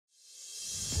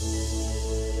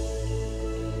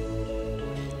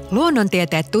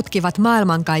Luonnontieteet tutkivat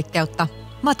maailmankaikkeutta,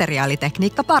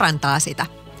 materiaalitekniikka parantaa sitä.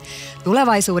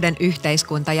 Tulevaisuuden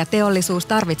yhteiskunta ja teollisuus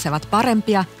tarvitsevat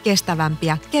parempia,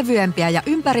 kestävämpiä, kevyempiä ja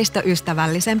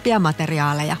ympäristöystävällisempiä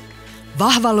materiaaleja.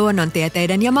 Vahva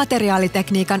luonnontieteiden ja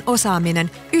materiaalitekniikan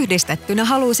osaaminen yhdistettynä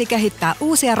halusi kehittää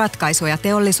uusia ratkaisuja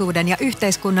teollisuuden ja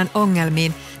yhteiskunnan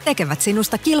ongelmiin, tekevät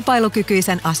sinusta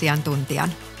kilpailukykyisen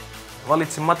asiantuntijan.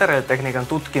 Valitsin materiaalitekniikan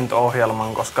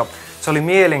tutkinto-ohjelman, koska se oli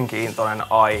mielenkiintoinen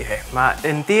aihe. Mä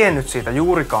en tiennyt siitä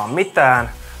juurikaan mitään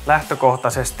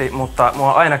lähtökohtaisesti, mutta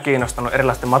mua on aina kiinnostanut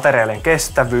erilaisten materiaalien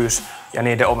kestävyys ja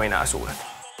niiden ominaisuudet.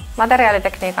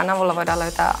 Materiaalitekniikan avulla voidaan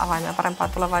löytää avaimia parempaan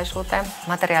tulevaisuuteen.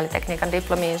 Materiaalitekniikan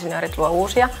diplomi-insinöörit luo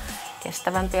uusia,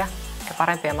 kestävämpiä ja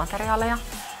parempia materiaaleja,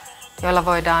 joilla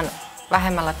voidaan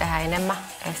vähemmällä tehdä enemmän,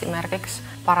 esimerkiksi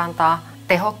parantaa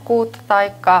tehokkuutta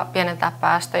tai pienentää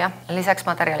päästöjä. Lisäksi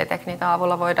materiaalitekniikan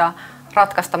avulla voidaan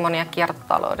ratkaista monia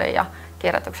kiertotalouden ja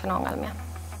kierrätyksen ongelmia.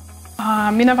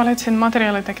 Minä valitsin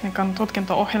materiaalitekniikan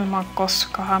tutkinto-ohjelmaa,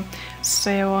 koska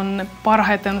se on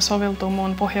parhaiten soveltuu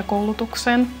mun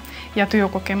pohjakoulutukseen ja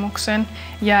työkokemukseen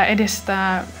ja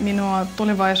edistää minua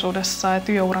tulevaisuudessa ja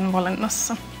työuran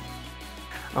valinnassa.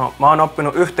 No, mä oon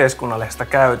oppinut yhteiskunnallisesta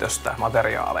käytöstä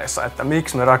materiaaleissa, että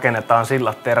miksi me rakennetaan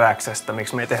sillat teräksestä,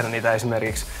 miksi me ei tehdä niitä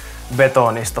esimerkiksi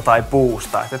betonista tai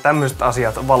puusta. Että tämmöiset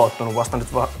asiat on valottunut vasta nyt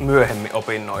myöhemmin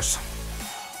opinnoissa.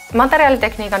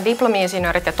 Materiaalitekniikan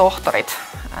diplomi-insinöörit ja tohtorit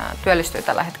työllistyy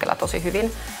tällä hetkellä tosi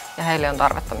hyvin ja heille on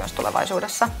tarvetta myös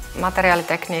tulevaisuudessa.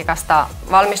 Materiaalitekniikasta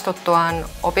valmistuttuaan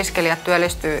opiskelijat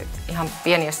työllistyy ihan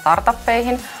pieniin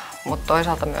startuppeihin, mutta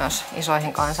toisaalta myös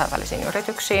isoihin kansainvälisiin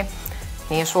yrityksiin,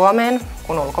 niin Suomeen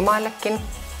kuin ulkomaillekin.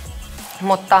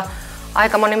 Mutta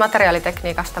aika moni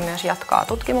materiaalitekniikasta myös jatkaa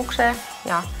tutkimukseen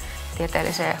ja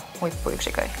tieteelliseen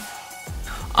huippuyksiköihin.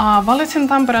 Valitsin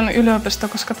Tampereen yliopisto,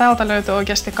 koska täältä löytyy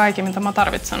oikeasti kaikki, mitä mä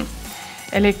tarvitsen.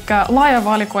 Eli laaja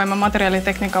valikoima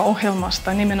materiaalitekniikan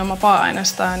ohjelmasta nimenomaan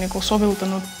pääaineesta on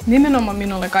soveltunut nimenomaan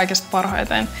minulle kaikista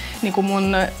parhaiten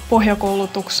mun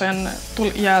pohjakoulutuksen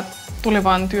ja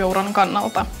tulevan työuran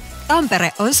kannalta.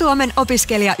 Tampere on Suomen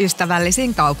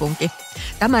opiskelijaystävällisin kaupunki.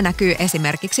 Tämä näkyy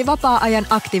esimerkiksi vapaa-ajan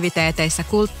aktiviteeteissa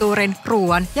kulttuurin,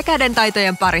 ruoan ja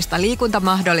kädentaitojen parista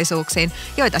liikuntamahdollisuuksiin,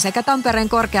 joita sekä Tampereen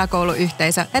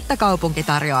korkeakouluyhteisö että kaupunki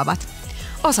tarjoavat.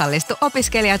 Osallistu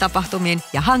opiskelijatapahtumiin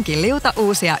ja hanki liuta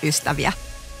uusia ystäviä.